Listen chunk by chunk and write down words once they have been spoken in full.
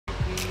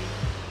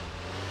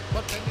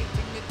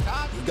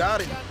You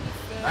got it.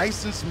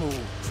 Nice and smooth.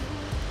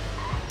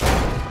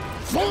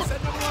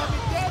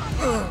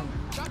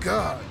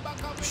 God.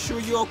 You sure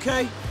you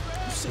okay?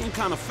 You seem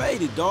kind of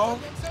faded, dawg.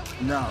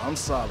 Nah, I'm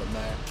solid,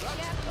 man.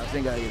 I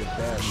think I ate a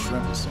bad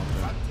shrimp or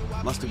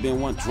something. Must have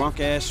been one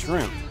drunk-ass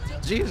shrimp.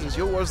 Jesus,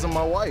 you're worse than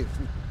my wife.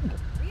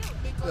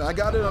 I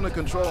got it under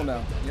control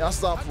now. I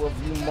stopped for a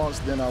few months,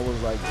 then I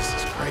was like, this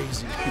is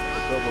crazy. A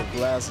couple of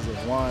glasses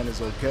of wine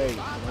is okay.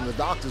 When the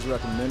doctors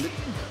recommend it,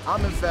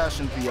 I'm in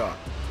fashion PR.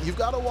 You've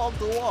got to walk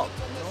the walk.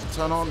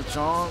 Turn on the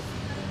charm.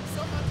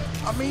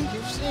 I mean,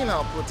 you've seen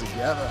how put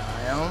together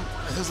I am.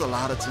 There's a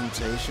lot of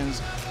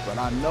temptations, but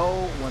I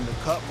know when to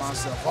cut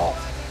myself off.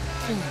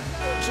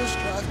 Just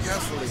drive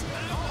carefully.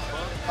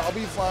 I'll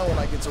be fine when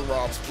I get to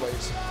Rob's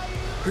place.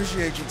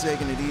 Appreciate you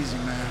taking it easy,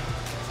 man.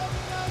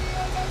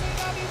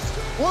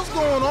 What's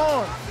going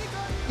on?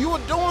 You were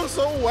doing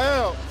so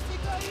well.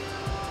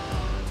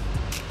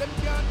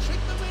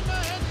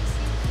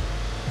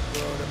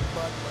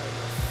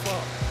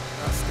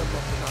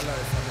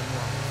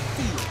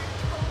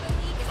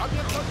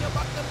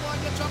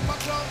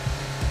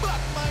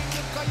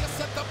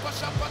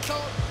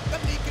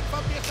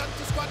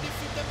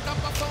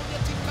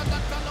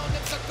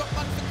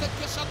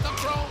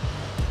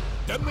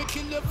 Them we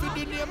kill you for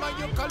the name and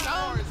you call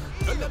out.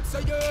 Tell them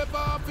say you ever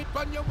have it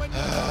when you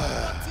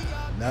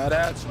Now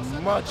that's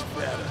much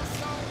better.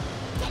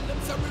 Tell them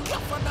say we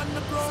rougher than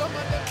the ground. Some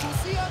of them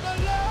pussy on the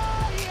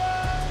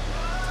liar.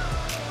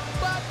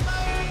 But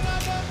mine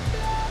on them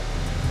blood.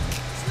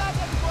 Slap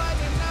them boy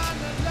them on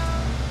the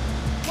love.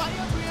 Why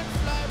your brain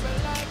fly well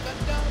like a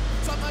dove?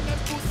 Some of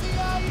them pussy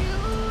are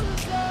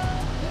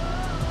users.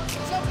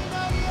 Some in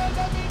a hear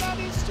them in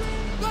the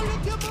street. Go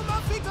look your mama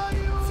figure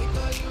you.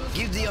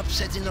 Give the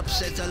upsetting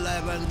upset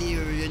alive and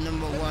dear, your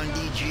 #1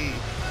 DJ.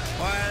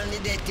 While the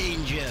death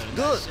angel.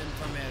 Good.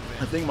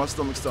 I think my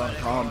stomach's starting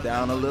to calm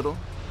down a little.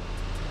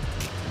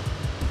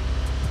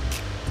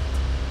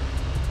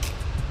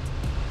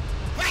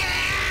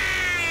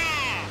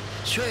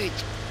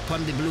 Straight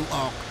from the blue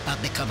arc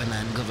of the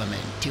Covenant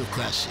government,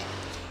 theocracy.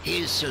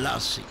 Hail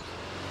Selassie,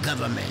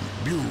 government,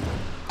 blue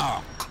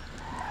arc.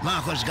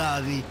 Marcus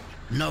Garvey,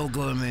 no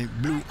government,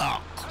 blue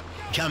arc.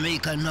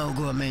 Jamaica, no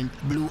government,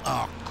 blue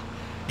arc.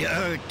 The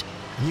Earth,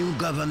 new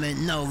government,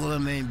 no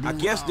government, blue I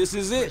guess this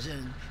is it.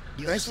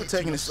 Thanks for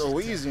taking it so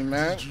easy,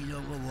 man. I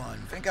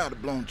think I'd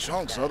have blown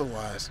chunks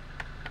otherwise.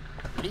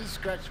 Please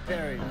scratch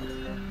Perry.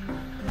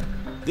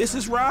 This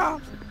is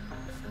Rob?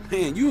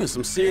 Man, you in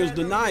some serious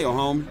denial,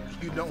 homie.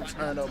 You don't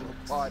turn up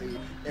a party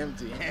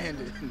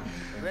empty-handed.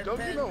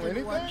 Don't you know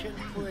anything?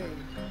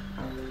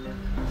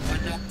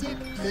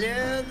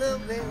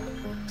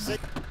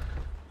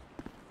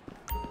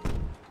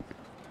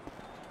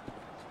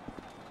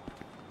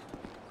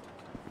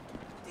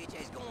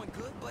 DJ's going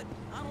good, but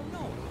I don't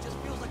know. It just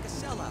feels like a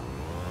sellout.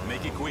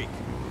 Make it quick.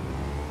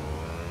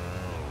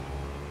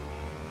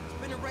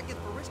 Spinning records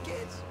for rich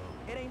kids?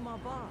 It ain't my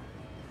vibe.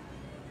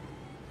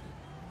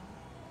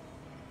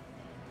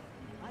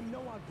 I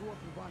know I grew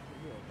up in Rocket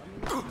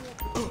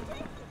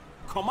Hills.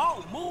 Come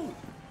on, move.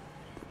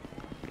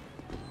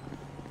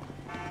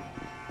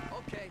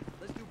 Okay,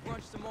 let's do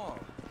brunch tomorrow.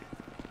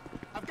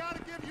 I've got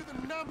to give you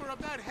the number of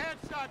that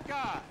headshot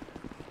guy.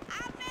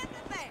 I'm in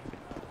the back.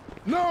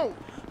 No!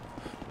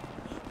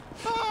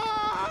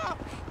 Ah!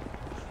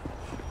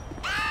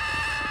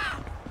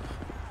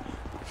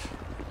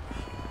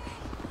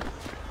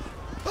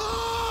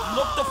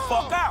 Look the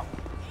fuck out.